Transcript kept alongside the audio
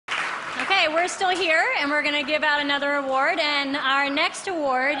Okay, we're still here, and we're going to give out another award, and our next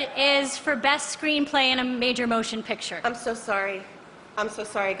award is for Best Screenplay in a Major Motion Picture. I'm so sorry. I'm so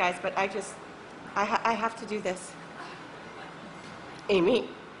sorry, guys, but I have to do this. Amy,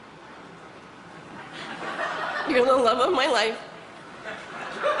 you're the love of my life.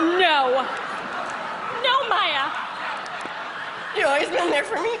 No. No, Maya. You've always been there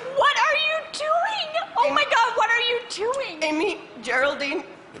for me. What are you doing? Oh, Amy, my God, what are you doing? Amy Geraldine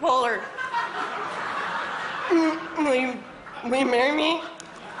Poehler. Will you marry me?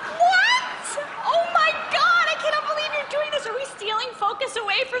 What? Oh, my God, I cannot believe you're doing this. Are we stealing focus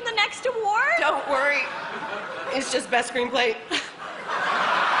away from the next award? Don't worry. It's just best screenplay.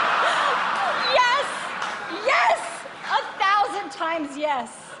 Yes! Yes! 1,000 times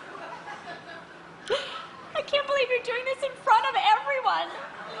yes. I can't believe you're doing this in front of everyone.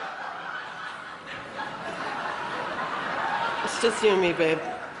 It's just you and me, babe.